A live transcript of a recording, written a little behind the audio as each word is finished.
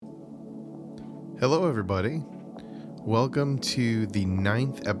Hello, everybody. Welcome to the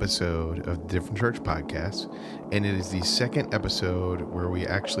 9th episode of the Different Church Podcast, and it is the second episode where we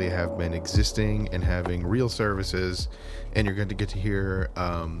actually have been existing and having real services, and you're going to get to hear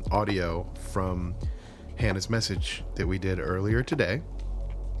audio from Hannah's message that we did earlier today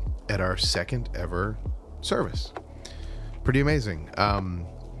at our second ever service. Pretty amazing. I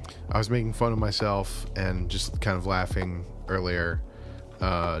was making fun of myself and just kind of laughing earlier.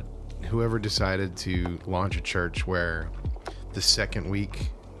 Whoever decided to launch a church where the second week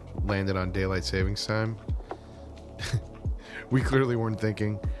landed on daylight savings time, we clearly weren't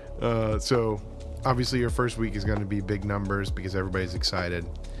thinking. So obviously your first week is going to be big numbers because everybody's excited.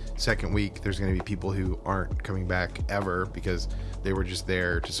 Second week, there's going to be people who aren't coming back ever because they were just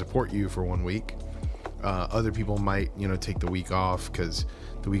there to support you for 1 week. Other people might, take the week off because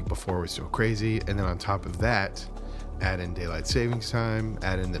the week before was so crazy. And then on top of that, add in daylight savings time,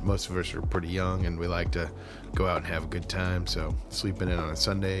 add in that most of us are pretty young and we like to go out and have a good time. So sleeping in on a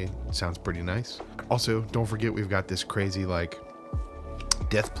Sunday sounds pretty nice. Also, don't forget we've got this crazy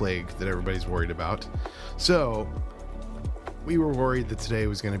death plague that everybody's worried about. So we were worried that today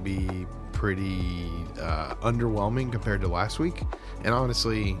was going to be pretty underwhelming compared to last week. And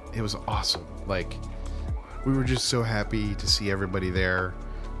honestly, it was awesome. We were just so happy to see everybody there.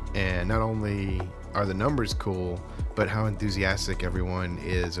 And not only are the numbers cool, but how enthusiastic everyone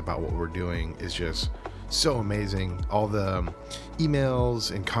is about what we're doing is just so amazing. All the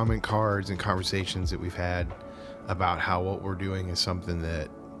emails and comment cards and conversations that we've had about how what we're doing is something that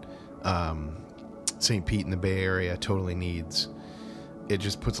St. Pete in the Bay Area totally needs. It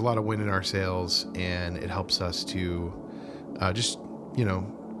just puts a lot of wind in our sails, and it helps us to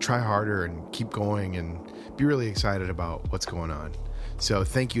try harder and keep going and be really excited about what's going on. So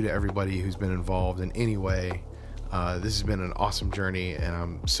thank you to everybody who's been involved in any way. This has been an awesome journey, and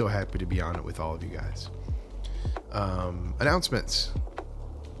I'm so happy to be on it with all of you guys. Announcements.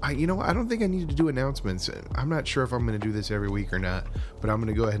 I don't think I need to do announcements. I'm not sure if I'm going to do this every week or not, but I'm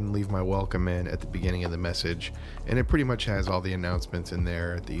going to go ahead and leave my welcome in at the beginning of the message, and it pretty much has all the announcements in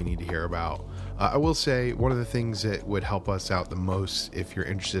there that you need to hear about. I will say one of the things that would help us out the most, if you're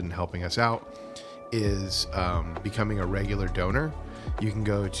interested in helping us out, is becoming a regular donor. You can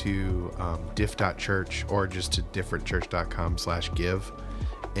go to diff.church or just to differentchurch.com/give.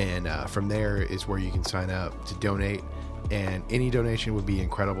 And from there is where you can sign up to donate. And any donation would be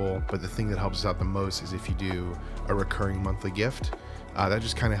incredible. But the thing that helps us out the most is if you do a recurring monthly gift. That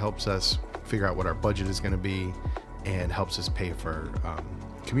just kind of helps us figure out what our budget is going to be and helps us pay for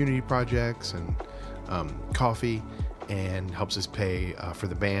community projects and coffee, and helps us pay for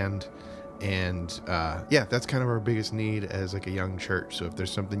the band. And that's kind of our biggest need as a young church. So if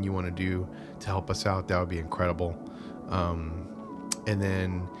there's something you want to do to help us out, that would be incredible. And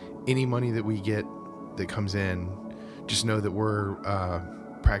then any money that we get that comes in, just know that we're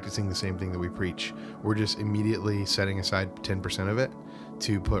practicing the same thing that we preach. We're just immediately setting aside 10% of it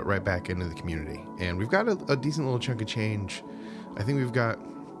to put right back into the community. And we've got a decent little chunk of change. I think we've got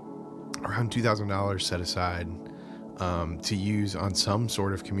around $2,000 set aside to use on some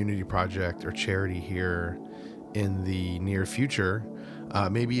sort of community project or charity here in the near future.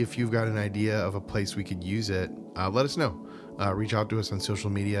 Maybe if you've got an idea of a place we could use it, let us know. Reach out to us on social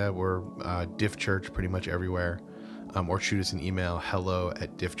media. We're Diff Church pretty much everywhere. Or shoot us an email,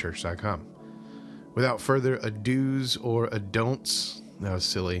 hello@diffchurch.com. Without further ados or adon'ts, that was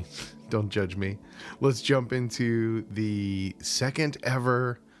silly. Don't judge me. Let's jump into the second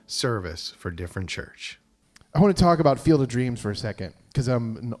ever service for Different Church. I want to talk about Field of Dreams for a second because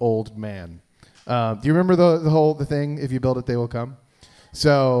I'm an old man. Do you remember the thing, if you build it, they will come?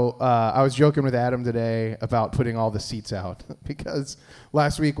 So I was joking with Adam today about putting all the seats out because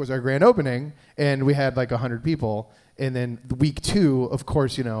last week was our grand opening and we had 100 people. And then week 2, of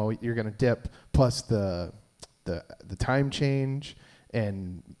course, you're going to dip, plus the time change,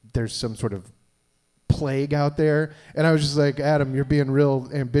 and there's some sort of plague out there. And I was just like, Adam, you're being real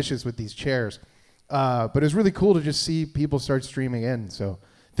ambitious with these chairs. But it was really cool to just see people start streaming in. So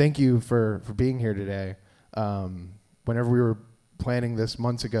thank you for being here today. Whenever we were planning this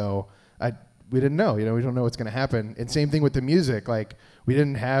months ago, we didn't know, we don't know what's going to happen. And same thing with the music. We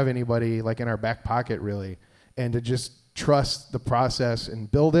didn't have anybody in our back pocket really. And to just trust the process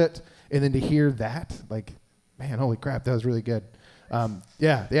and build it. And then to hear that, man, holy crap, that was really good.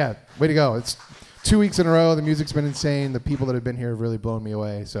 Yeah, way to go. It's 2 weeks in a row. The music's been insane. The people that have been here have really blown me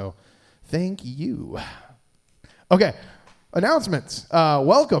away. So thank you. Okay, announcements.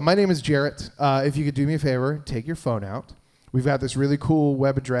 Welcome. My name is Jarrett. If you could do me a favor, take your phone out. We've got this really cool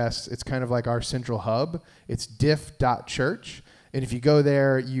web address. It's kind of like our central hub. It's diff.church. And if you go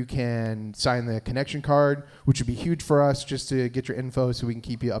there, you can sign the connection card, which would be huge for us just to get your info so we can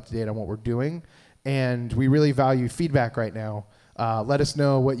keep you up to date on what we're doing. And we really value feedback right now. Let us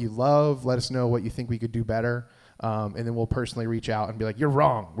know what you love. Let us know what you think we could do better. And then we'll personally reach out and be like, you're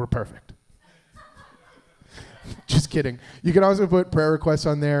wrong. We're perfect. Just kidding. You can also put prayer requests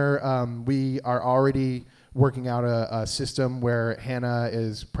on there. We are already working out a system where Hannah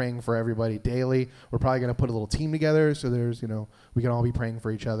is praying for everybody daily. We're probably going to put a little team together so there's, we can all be praying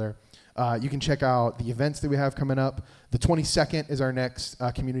for each other. You can check out the events that we have coming up. The 22nd is our next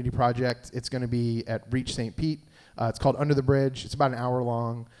community project. It's going to be at Reach St. Pete. It's called Under the Bridge. It's about an hour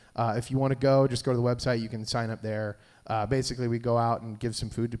long. If you want to go, just go to the website. You can sign up there. Basically, we go out and give some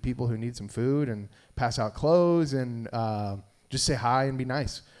food to people who need some food and pass out clothes and just say hi and be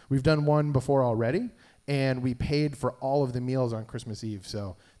nice. We've done one before already, and we paid for all of the meals on Christmas Eve.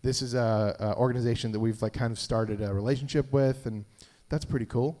 So this is a organization that we've kind of started a relationship with, and that's pretty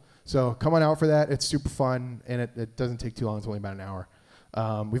cool. So come on out for that. It's super fun, and it doesn't take too long. It's only about an hour.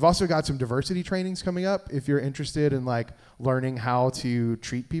 We've also got some diversity trainings coming up. If you're interested in learning how to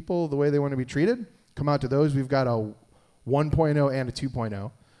treat people the way they want to be treated, come out to those. We've got a 1.0 and a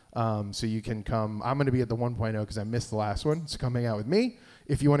 2.0. So you can come. I'm going to be at the 1.0 because I missed the last one. So come hang out with me.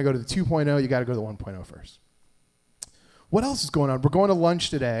 If you want to go to the 2.0, you got to go to the 1.0 first. What else is going on? We're going to lunch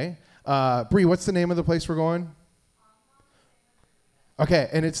today. Bree, what's the name of the place we're going? Okay,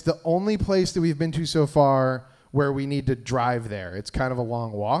 and it's the only place that we've been to so far where we need to drive there. It's kind of a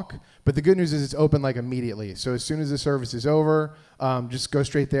long walk, but the good news is it's open immediately. So as soon as the service is over, just go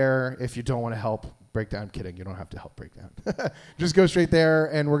straight there. If you don't want to help break down, kidding, you don't have to help break down. Just go straight there,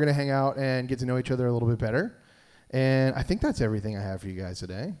 and we're going to hang out and get to know each other a little bit better. And I think that's everything I have for you guys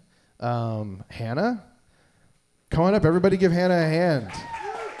today. Hannah, come on up. Everybody give Hannah a hand.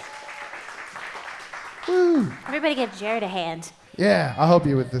 Woo. Everybody give Jared a hand. Yeah, I'll help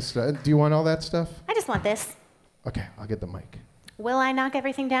you with this stuff. Do you want all that stuff? I just want this. Okay, I'll get the mic. Will I knock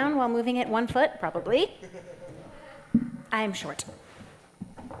everything down while moving it 1 foot? Probably. I am short.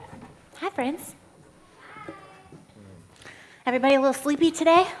 Hi, friends. Everybody a little sleepy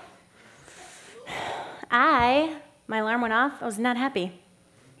today? My alarm went off. I was not happy.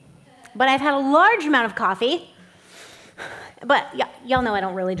 But I've had a large amount of coffee. But y'all know I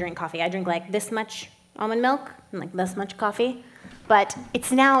don't really drink coffee. I drink this much almond milk and this much coffee. But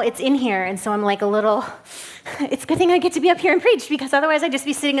it's in here, and so I'm a little, it's a good thing I get to be up here and preach, because otherwise I'd just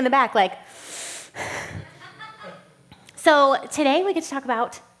be sitting in the back So today we get to talk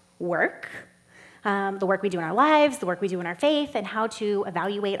about work, the work we do in our lives, the work we do in our faith, and how to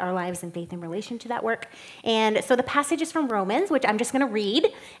evaluate our lives and faith in relation to that work. And so the passage is from Romans, which I'm just going to read,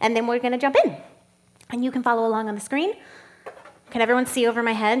 and then we're going to jump in. And you can follow along on the screen. Can everyone see over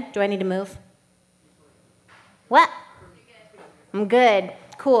my head? Do I need to move? What? I'm good.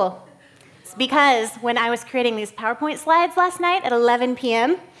 Cool. It's because when I was creating these PowerPoint slides last night at 11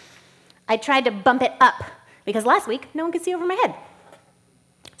 p.m., I tried to bump it up because last week no one could see over my head.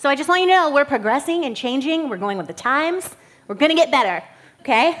 So I just want you to know we're progressing and changing. We're going with the times. We're going to get better,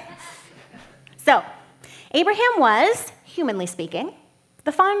 okay? So Abraham was, humanly speaking,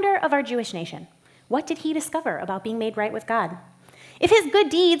 the founder of our Jewish nation. What did he discover about being made right with God? If his good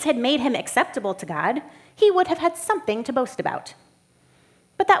deeds had made him acceptable to God, he would have had something to boast about.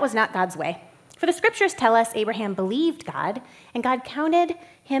 But that was not God's way. For the scriptures tell us Abraham believed God, and God counted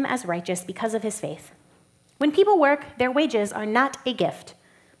him as righteous because of his faith. When people work, their wages are not a gift,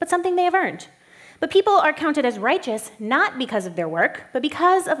 but something they have earned. But people are counted as righteous not because of their work, but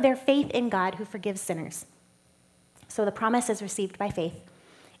because of their faith in God who forgives sinners. So the promise is received by faith.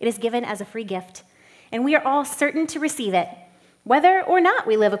 It is given as a free gift, and we are all certain to receive it, whether or not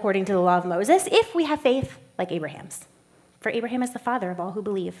we live according to the law of Moses, if we have faith like Abraham's. For Abraham is the father of all who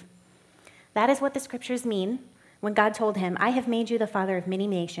believe. That is what the scriptures mean when God told him, I have made you the father of many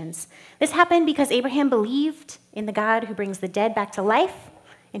nations. This happened because Abraham believed in the God who brings the dead back to life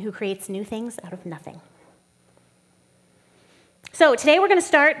and who creates new things out of nothing. So today we're going to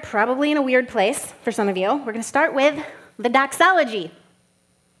start probably in a weird place for some of you. We're going to start with the doxology.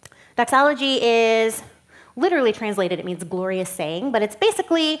 Doxology is literally translated, it means glorious saying, but it's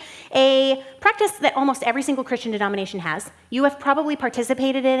basically a practice that almost every single Christian denomination has. You have probably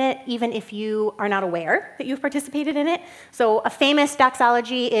participated in it, even if you are not aware that you've participated in it. So a famous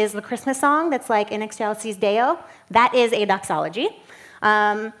doxology is the Christmas song that's In Excelsis Deo. That is a doxology.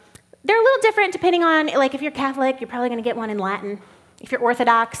 They're a little different depending on, if you're Catholic, you're probably going to get one in Latin. If you're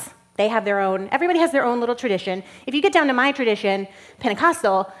Orthodox, they have their own. Everybody has their own little tradition. If you get down to my tradition,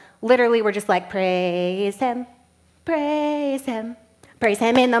 Pentecostal, literally we're just praise him, praise him, Praise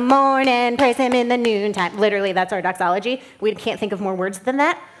him in the morning, praise him in the noontime. Literally, that's our doxology. We can't think of more words than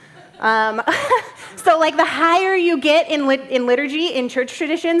that. So like the higher you get in liturgy, in church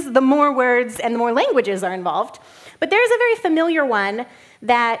traditions, the more words and the more languages are involved. But there's a very familiar one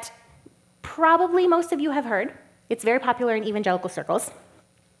that probably most of you have heard. It's very popular in evangelical circles.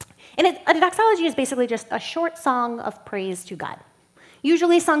 And a doxology is basically just a short song of praise to God,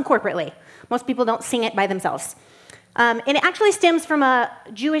 usually sung corporately. Most people don't sing it by themselves. And it actually stems from a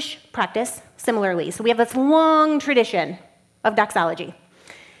Jewish practice, similarly. So we have this long tradition of doxology.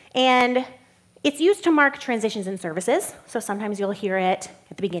 And it's used to mark transitions in services. So sometimes you'll hear it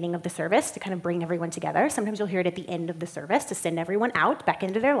at the beginning of the service to kind of bring everyone together. Sometimes you'll hear it at the end of the service to send everyone out back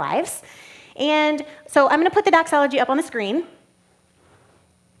into their lives. And so I'm going to put the doxology up on the screen.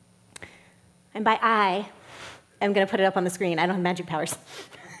 And by I'm going to put it up on the screen. I don't have magic powers.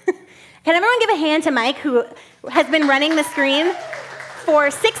 Can everyone give a hand to Mike, who has been running the screen for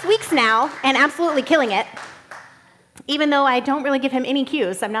 6 weeks now and absolutely killing it, even though I don't really give him any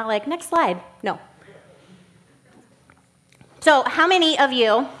cues. I'm not like, next slide. No. So how many of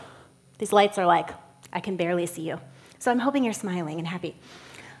you, these lights are like, I can barely see you. So I'm hoping you're smiling and happy.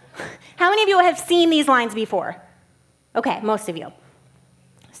 How many of you have seen these lines before? Okay, most of you.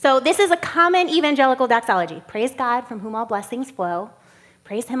 So this is a common evangelical doxology. Praise God, from whom all blessings flow.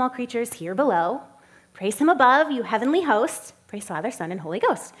 Praise him, all creatures here below. Praise him above, you heavenly hosts. Praise Father, Son, and Holy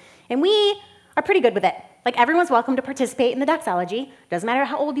Ghost. And we are pretty good with it. Like, everyone's welcome to participate in the doxology. Doesn't matter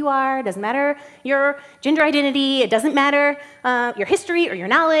how old you are. Doesn't matter your gender identity. It doesn't matter your history or your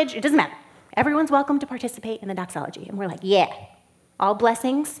knowledge. It doesn't matter. Everyone's welcome to participate in the doxology. And we're like, yeah, all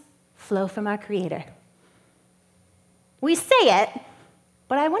blessings flow from our Creator. We say it,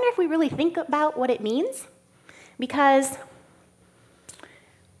 but I wonder if we really think about what it means. Because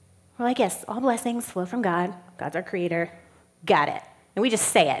we're like, yes, all blessings flow from God. God's our Creator. Got it. And we just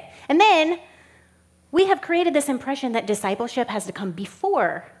say it. And then we have created this impression that discipleship has to come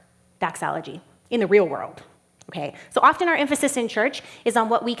before doxology in the real world. Okay? So often our emphasis in church is on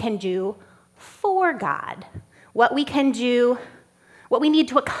what we can do for God, what we can do, what we need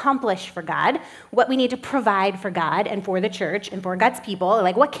to accomplish for God, what we need to provide for God and for the church and for God's people.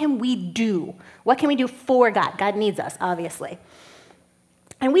 Like, what can we do? What can we do for God? God needs us, obviously.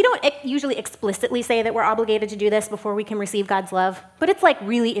 And we don't usually explicitly say that we're obligated to do this before we can receive God's love, but it's like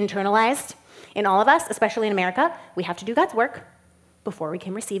really internalized in all of us, especially in America. We have to do God's work before we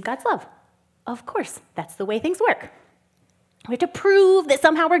can receive God's love. Of course, that's the way things work. We have to prove that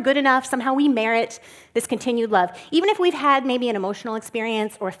somehow we're good enough, somehow we merit this continued love. Even if we've had maybe an emotional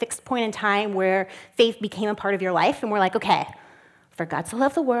experience or a fixed point in time where faith became a part of your life, and we're like, okay, for God to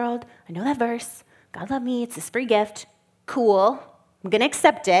love the world, I know that verse, God love me, it's this free gift, cool, I'm going to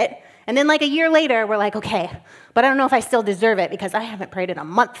accept it. And then like a year later, we're like, okay, but I don't know if I still deserve it because I haven't prayed in a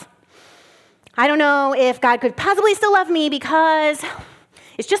month. I don't know if God could possibly still love me because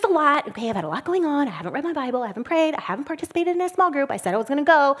it's just a lot. Okay, I've had a lot going on. I haven't read my Bible. I haven't prayed. I haven't participated in a small group. I said I was going to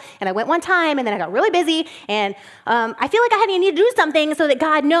go, and I went one time, and then I got really busy, and I feel like I need to do something so that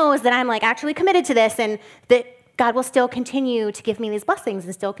God knows that I'm like actually committed to this and that God will still continue to give me these blessings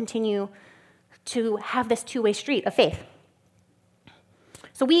and still continue to have this two-way street of faith.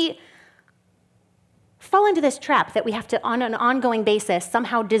 So we fall into this trap that we have to, on an ongoing basis,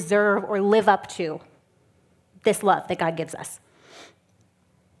 somehow deserve or live up to this love that God gives us.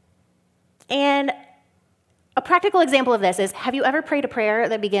 And a practical example of this is, have you ever prayed a prayer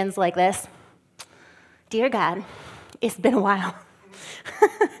that begins like this? Dear God, it's been a while.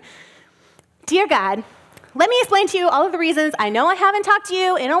 Dear God, let me explain to you all of the reasons. I know I haven't talked to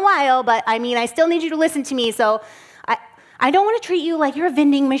you in a while, but I still need you to listen to me, so I don't want to treat you like you're a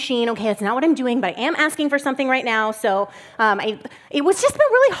vending machine. Okay, that's not what I'm doing, but I am asking for something right now. So it was just been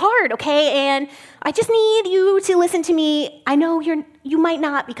really hard, okay? And I just need you to listen to me. I know you might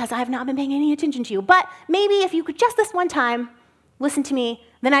not because I have not been paying any attention to you, but maybe if you could just this one time listen to me,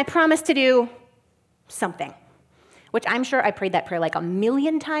 then I promise to do something. Which I'm sure I prayed that prayer like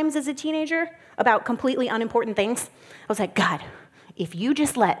 1,000,000 times as a teenager about completely unimportant things. I was like, God, if you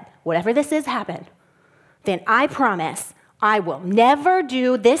just let whatever this is happen, then I promise I will never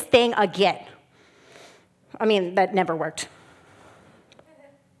do this thing again. I mean, that never worked.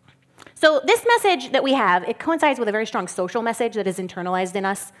 So this message that we have, it coincides with a very strong social message that is internalized in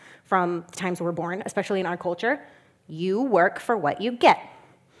us from the times we're born, especially in our culture. You work for what you get.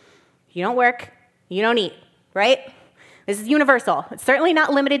 You don't work, you don't eat, right? This is universal. It's certainly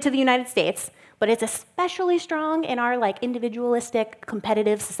not limited to the United States, but it's especially strong in our individualistic,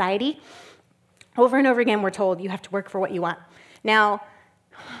 competitive society. Over and over again, we're told you have to work for what you want. Now,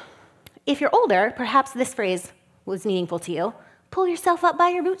 if you're older, perhaps this phrase was meaningful to you, Pull yourself up by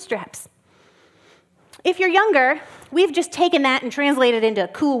your bootstraps. If you're younger, we've just taken that and translated into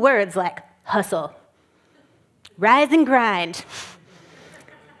cool words like hustle, rise and grind,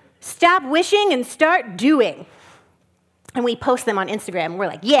 stop wishing and start doing. And we post them on Instagram. We're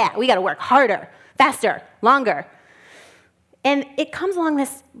like, yeah, we got to work harder, faster, longer. And it comes along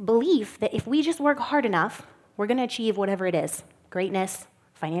this belief that if we just work hard enough, we're going to achieve whatever it is, greatness,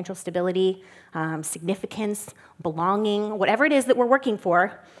 financial stability, significance, belonging, whatever it is that we're working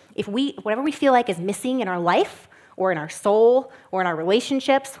for. Whatever we feel like is missing in our life or in our soul or in our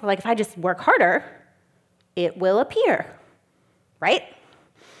relationships, we're like, if I just work harder, it will appear, right?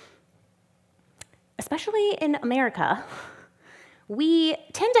 Especially in America, we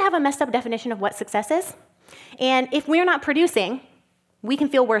tend to have a messed up definition of what success is. And if we're not producing, we can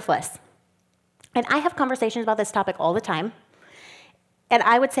feel worthless. And I have conversations about this topic all the time. And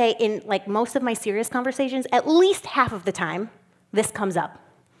I would say in like most of my serious conversations, at least half of the time, this comes up.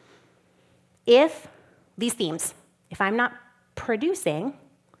 If these themes, if I'm not producing,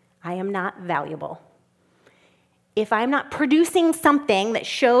 I am not valuable. If I'm not producing something that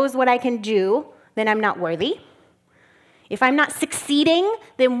shows what I can do, then I'm not worthy. If I'm not succeeding,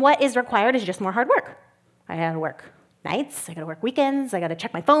 then what is required is just more hard work. I gotta work nights, I gotta work weekends, I gotta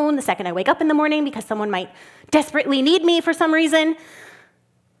check my phone the second I wake up in the morning because someone might desperately need me for some reason.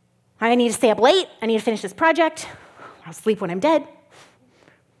 I need to stay up late, I need to finish this project, I'll sleep when I'm dead.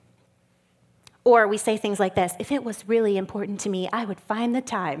 Or we say things like this, if it was really important to me, I would find the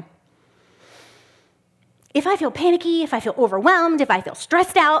time. If I feel panicky, if I feel overwhelmed, if I feel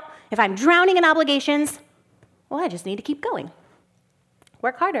stressed out, if I'm drowning in obligations, well, I just need to keep going.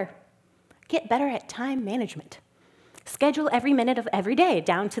 Work harder. Get better at time management. Schedule every minute of every day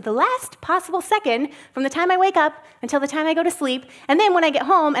down to the last possible second from the time I wake up until the time I go to sleep. And then when I get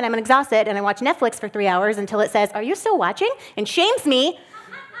home and I'm exhausted and I watch Netflix for 3 hours until it says, "Are you still watching?" and shames me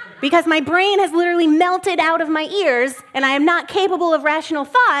because my brain has literally melted out of my ears and I am not capable of rational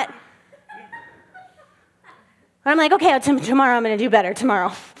thought. I'm like, okay, tomorrow I'm going to do better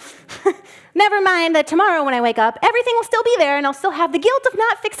tomorrow. Never mind that tomorrow when I wake up, everything will still be there and I'll still have the guilt of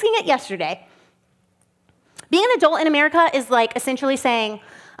not fixing it yesterday. Being an adult in America is like essentially saying,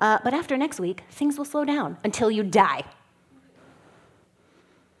 but after next week, things will slow down until you die.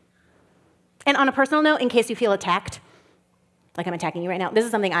 And on a personal note, in case you feel attacked, like I'm attacking you right now, this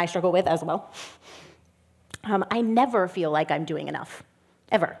is something I struggle with as well. I never feel like I'm doing enough,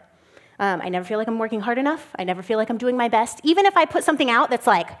 ever. I never feel like I'm working hard enough. I never feel like I'm doing my best. Even if I put something out that's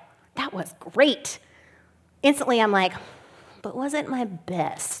like, that was great, instantly I'm like, but was it my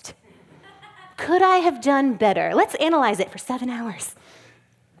best? Could I have done better? Let's analyze it for 7 hours.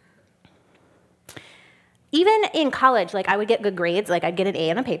 Even in college, like I would get good grades, like I'd get an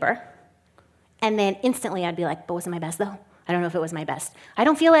A on a paper, and then instantly I'd be like, but was it my best though? I don't know if it was my best. I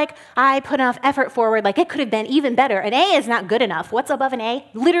don't feel like I put enough effort forward, like it could have been even better. An A is not good enough. What's above an A?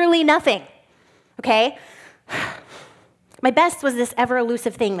 Literally nothing, okay? My best was this ever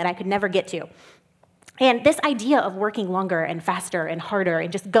elusive thing that I could never get to. And this idea of working longer and faster and harder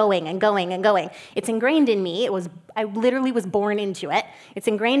and just going and going and going, it's ingrained in me. I literally was born into it. It's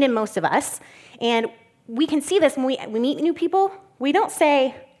ingrained in most of us. And we can see this when we meet new people. We don't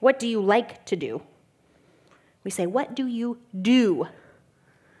say, what do you like to do? We say, what do you do?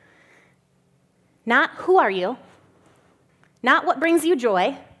 Not who are you? Not what brings you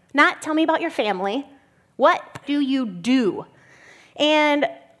joy? Not tell me about your family. What do you do? And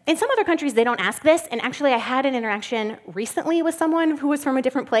in some other countries, they don't ask this. And actually, I had an interaction recently with someone who was from a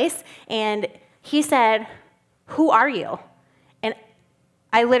different place. And he said, who are you? And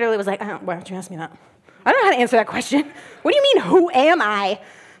I literally was like, why don't you ask me that? I don't know how to answer that question. What do you mean, who am I?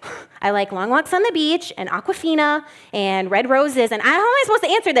 I like long walks on the beach and Aquafina and red roses. And how am I supposed to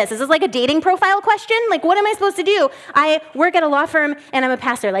answer this? Is this like a dating profile question? Like, what am I supposed to do? I work at a law firm and I'm a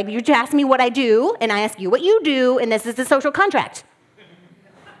pastor. Like, you just ask me what I do and I ask you what you do, and this is the social contract.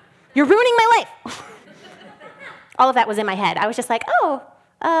 You're ruining my life. All of that was in my head. I was just like,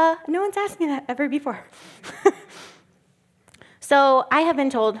 no one's asked me that ever before. So I have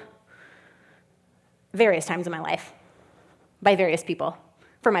been told various times in my life by various people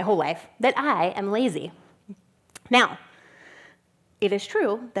for my whole life that I am lazy. Now, it is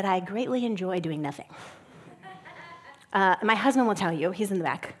true that I greatly enjoy doing nothing. My husband will tell you, he's in the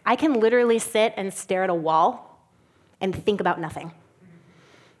back, I can literally sit and stare at a wall and think about nothing.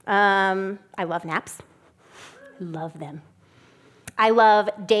 I love naps. Love them. I love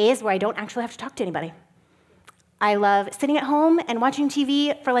days where I don't actually have to talk to anybody. I love sitting at home and watching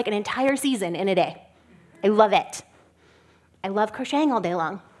TV for like an entire season in a day. I love it. I love crocheting all day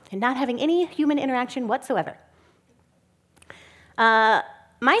long and not having any human interaction whatsoever.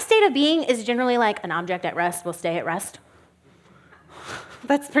 My state of being is generally like an object at rest will stay at rest.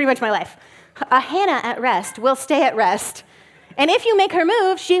 That's pretty much my life. A Hannah at rest will stay at rest. And if you make her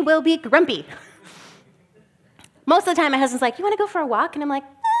move, she will be grumpy. Most of the time, my husband's like, you want to go for a walk? And I'm like,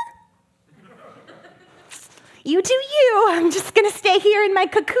 you do you. I'm just going to stay here in my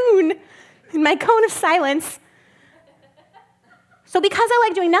cocoon, in my cone of silence. So because I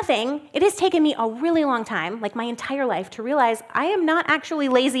like doing nothing, it has taken me a really long time, like my entire life, to realize I am not actually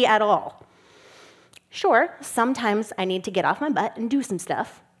lazy at all. Sure, sometimes I need to get off my butt and do some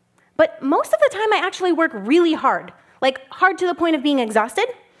stuff. But most of the time, I actually work really hard, like hard to the point of being exhausted.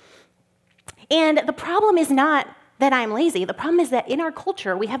 And the problem is not that I'm lazy. The problem is that in our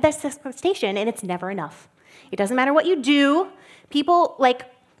culture, we have this expectation, and it's never enough. It doesn't matter what you do. People,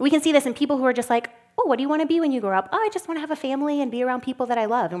 we can see this in people who are just like, oh, what do you want to be when you grow up? Oh, I just want to have a family and be around people that I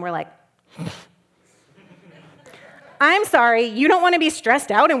love. And we're like, I'm sorry, you don't want to be stressed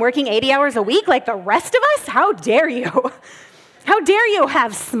out and working 80 hours a week like the rest of us? How dare you? How dare you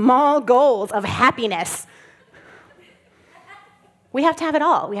have small goals of happiness? We have to have it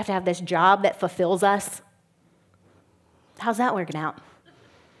all. We have to have this job that fulfills us. How's that working out?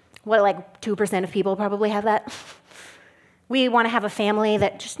 What, like 2% of people probably have that? We want to have a family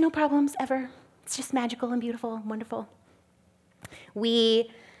that just no problems ever. It's just magical and beautiful and wonderful.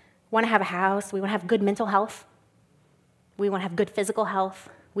 We want to have a house. We want to have good mental health. We want to have good physical health.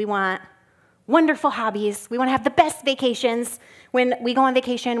 We want wonderful hobbies. We want to have the best vacations. When we go on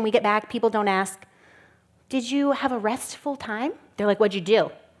vacation, we get back, people don't ask, did you have a restful time? They're like, what'd you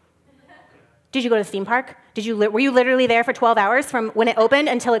do? Did you go to the theme park? Were you literally there for 12 hours from when it opened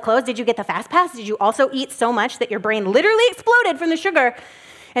until it closed? Did you get the fast pass? Did you also eat so much that your brain literally exploded from the sugar?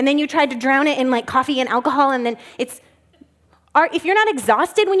 And then you tried to drown it in like coffee and alcohol, and then if you're not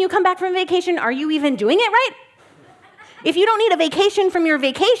exhausted when you come back from vacation, are you even doing it right? If you don't need a vacation from your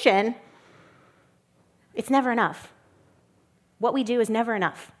vacation, it's never enough. What we do is never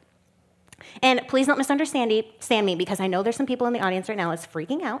enough. And please don't misunderstand me, because I know there's some people in the audience right now that's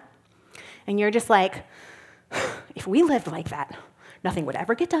freaking out. And you're just like, if we lived like that, nothing would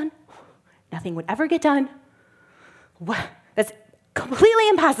ever get done. Nothing would ever get done. That's completely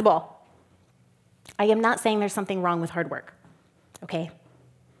impossible. I am not saying there's something wrong with hard work, okay?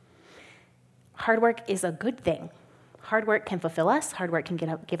 Hard work is a good thing. Hard work can fulfill us. Hard work can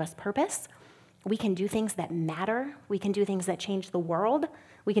give us purpose. We can do things that matter. We can do things that change the world.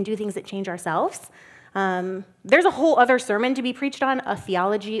 We can do things that change ourselves. There's a whole other sermon to be preached on, a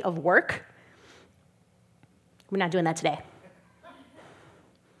theology of work. We're not doing that today.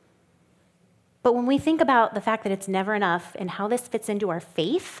 But when we think about the fact that it's never enough and how this fits into our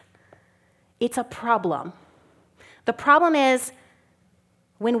faith, it's a problem. The problem is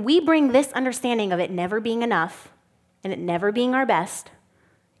when we bring this understanding of it never being enough and it never being our best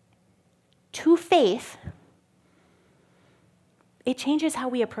to faith, it changes how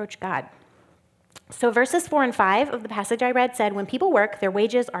we approach God. So verses 4 and 5 of the passage I read said, when people work, their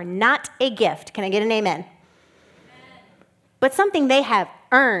wages are not a gift. Can I get an amen? Amen. But something they have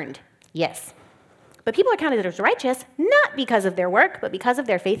earned. Yes. But people are counted as righteous, not because of their work, but because of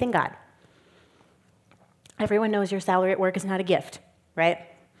their faith in God. Everyone knows your salary at work is not a gift, right?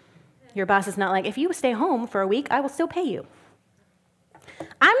 Your boss is not like, if you stay home for a week, I will still pay you.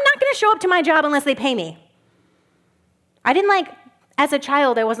 I'm not going to show up to my job unless they pay me. As a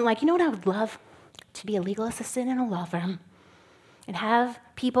child, I wasn't like, you know what I would love? To be a legal assistant in a law firm and have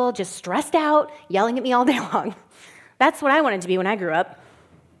people just stressed out, yelling at me all day long. That's what I wanted to be when I grew up.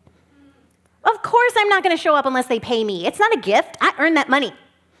 Of course I'm not going to show up unless they pay me. It's not a gift. I earned that money.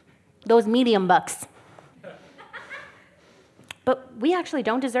 Those medium bucks. But we actually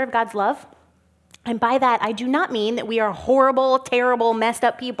don't deserve God's love. And by that, I do not mean that we are horrible, terrible, messed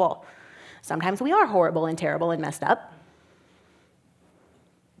up people. Sometimes we are horrible and terrible and messed up.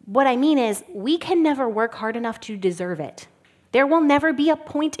 What I mean is, we can never work hard enough to deserve it. There will never be a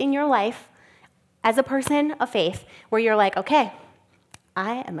point in your life as a person of faith where you're like, okay,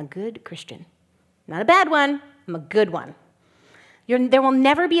 I am a good Christian. Not a bad one, I'm a good one. There will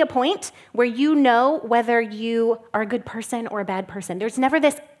never be a point where you know whether you are a good person or a bad person. There's never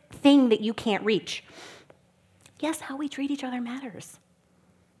this thing that you can't reach. Yes, how we treat each other matters.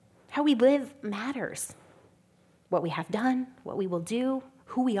 How we live matters. What we have done, what we will do,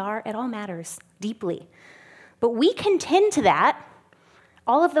 who we are, it all matters deeply. But we can tend to that,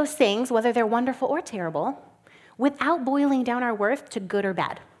 all of those things, whether they're wonderful or terrible, without boiling down our worth to good or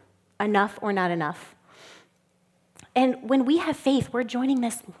bad, enough or not enough. And when we have faith, we're joining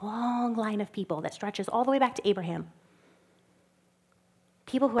this long line of people that stretches all the way back to Abraham.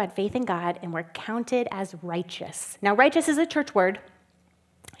 people who had faith in God and were counted as righteous. Now, righteous is a church word,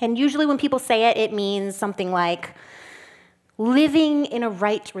 and usually when people say it, it means something like living in a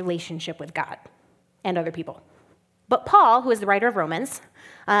right relationship with God and other people. But Paul, who is the writer of Romans,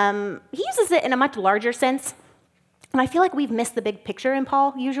 he uses it in a much larger sense. And I feel like we've missed the big picture in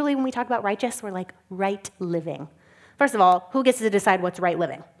Paul. Usually when we talk about righteous, we're like right living. First of all, who gets to decide what's right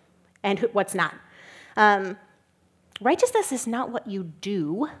living and what's not? Righteousness is not what you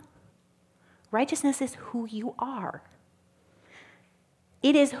do. Righteousness is who you are.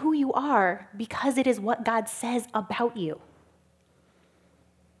 It is who you are because it is what God says about you.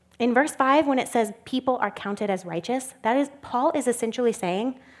 In verse 5, when it says people are counted as righteous, Paul is essentially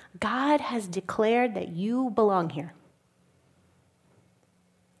saying, God has declared that you belong here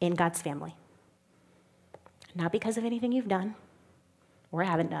in God's family. Not because of anything you've done or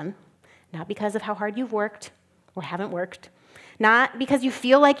haven't done, not because of how hard you've worked or haven't worked, not because you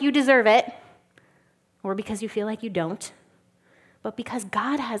feel like you deserve it or because you feel like you don't, but because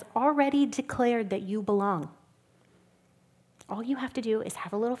God has already declared that you belong. All you have to do is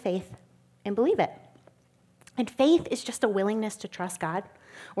have a little faith and believe it. And faith is just a willingness to trust God,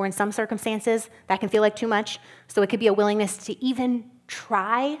 or in some circumstances, that can feel like too much. So it could be a willingness to even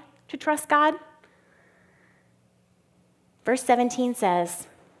try to trust God. Verse 17 says,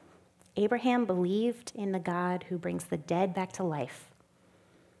 Abraham believed in the God who brings the dead back to life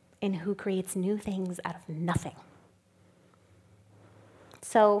and who creates new things out of nothing.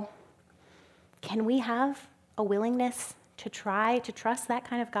 So, can we have a willingness to try to trust that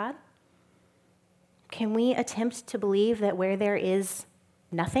kind of God? Can we attempt to believe that where there is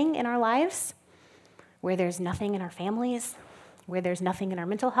nothing in our lives, where there's nothing in our families, where there's nothing in our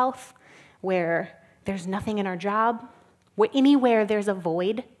mental health, where there's nothing in our job, anywhere there's a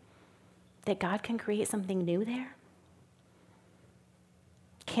void, that God can create something new there?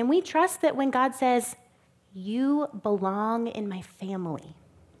 Can we trust that when God says, you belong in my family,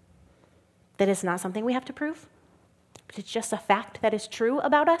 that it's not something we have to prove? But it's just a fact that is true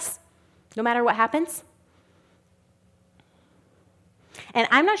about us, no matter what happens? And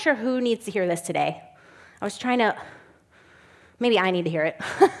I'm not sure who needs to hear this today. Maybe I need to hear it.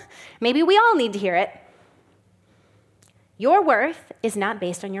 Maybe we all need to hear it. Your worth is not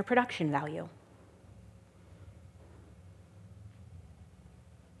based on your production value.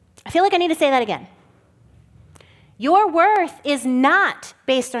 I feel like I need to say that again. Your worth is not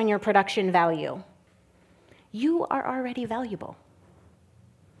based on your production value. You are already valuable.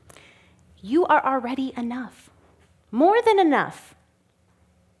 You are already enough. More than enough.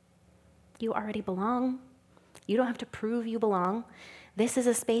 You already belong. You don't have to prove you belong. This is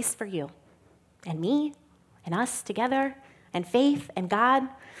a space for you and me and us together and faith and God.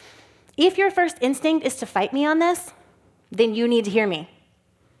 If your first instinct is to fight me on this, then you need to hear me.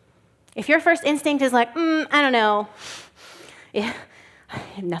 If your first instinct is like, I don't know,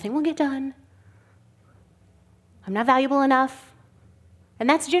 nothing will get done, I'm not valuable enough, and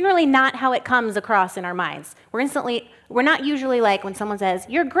that's generally not how it comes across in our minds. We're not usually like when someone says,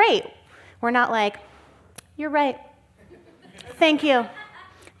 you're great, we're not like, you're right, thank you.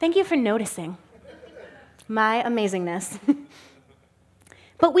 Thank you for noticing my amazingness.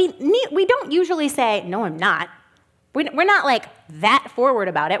 But we don't usually say, no, I'm not. We're not like that forward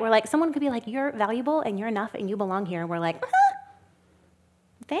about it. We're like, someone could be like, you're valuable and you're enough and you belong here. And we're like,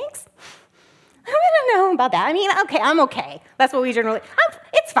 thanks. I don't know about that. I mean, okay, I'm okay. That's what we generally,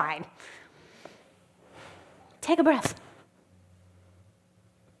 it's fine. Take a breath.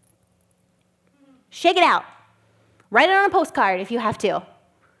 Shake it out. Write it on a postcard if you have to.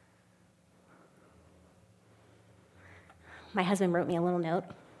 My husband wrote me a little note.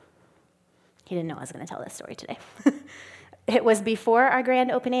 He didn't know I was going to tell this story today. It was before our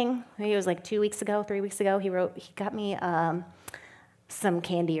grand opening. Maybe it was like 3 weeks ago. He got me some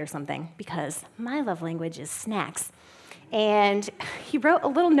candy or something because my love language is snacks. And he wrote a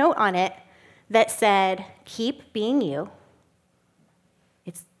little note on it that said, keep being you.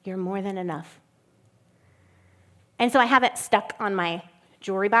 You're more than enough. And so I have it stuck on my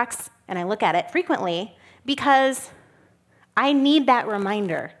jewelry box, and I look at it frequently because I need that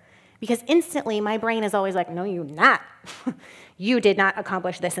reminder. Because instantly my brain is always like, no, you're not. You did not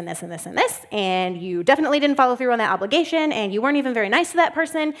accomplish this and this and this and this, and you definitely didn't follow through on that obligation, and you weren't even very nice to that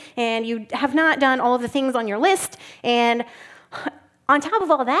person, and you have not done all of the things on your list, and on top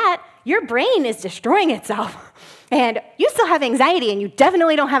of all that, your brain is destroying itself, and you still have anxiety, and you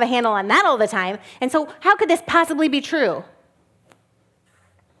definitely don't have a handle on that all the time, and so how could this possibly be true?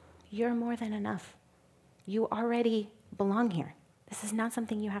 You're more than enough. You already belong here. This is not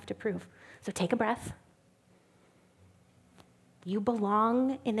something you have to prove. So take a breath. You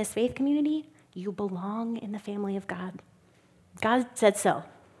belong in this faith community. You belong in the family of God. God said so.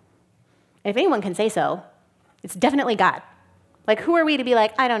 And if anyone can say so, it's definitely God. Like, who are we to be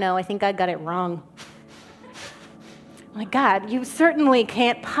like, I don't know, I think God got it wrong. My God, you certainly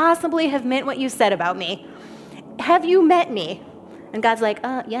can't possibly have meant what you said about me. Have you met me? And God's like,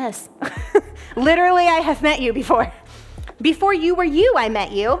 yes. Literally, I have met you before. Before you were you, I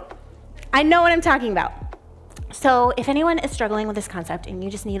met you. I know what I'm talking about. So if anyone is struggling with this concept and you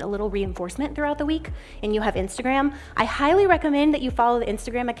just need a little reinforcement throughout the week and you have Instagram, I highly recommend that you follow the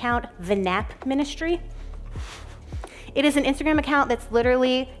Instagram account, The Nap Ministry. It is an Instagram account that's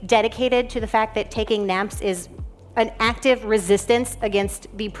literally dedicated to the fact that taking naps is an active resistance against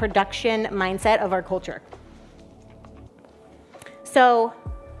the production mindset of our culture. So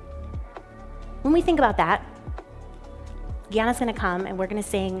when we think about that, Gianna's going to come and we're going to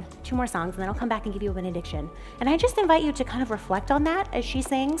sing 2 more songs, and then I'll come back and give you a benediction. And I just invite you to kind of reflect on that as she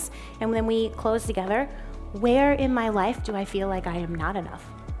sings, and then we close together. Where in my life do I feel like I am not enough?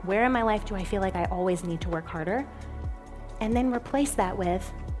 Where in my life do I feel like I always need to work harder? And then replace that with,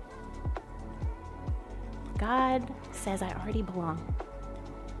 God says I already belong.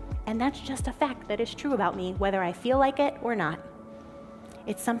 And that's just a fact that is true about me, whether I feel like it or not.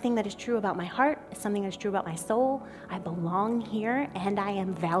 It's something that is true about my heart. It's something that is true about my soul. I belong here and I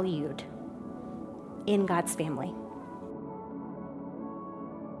am valued in God's family.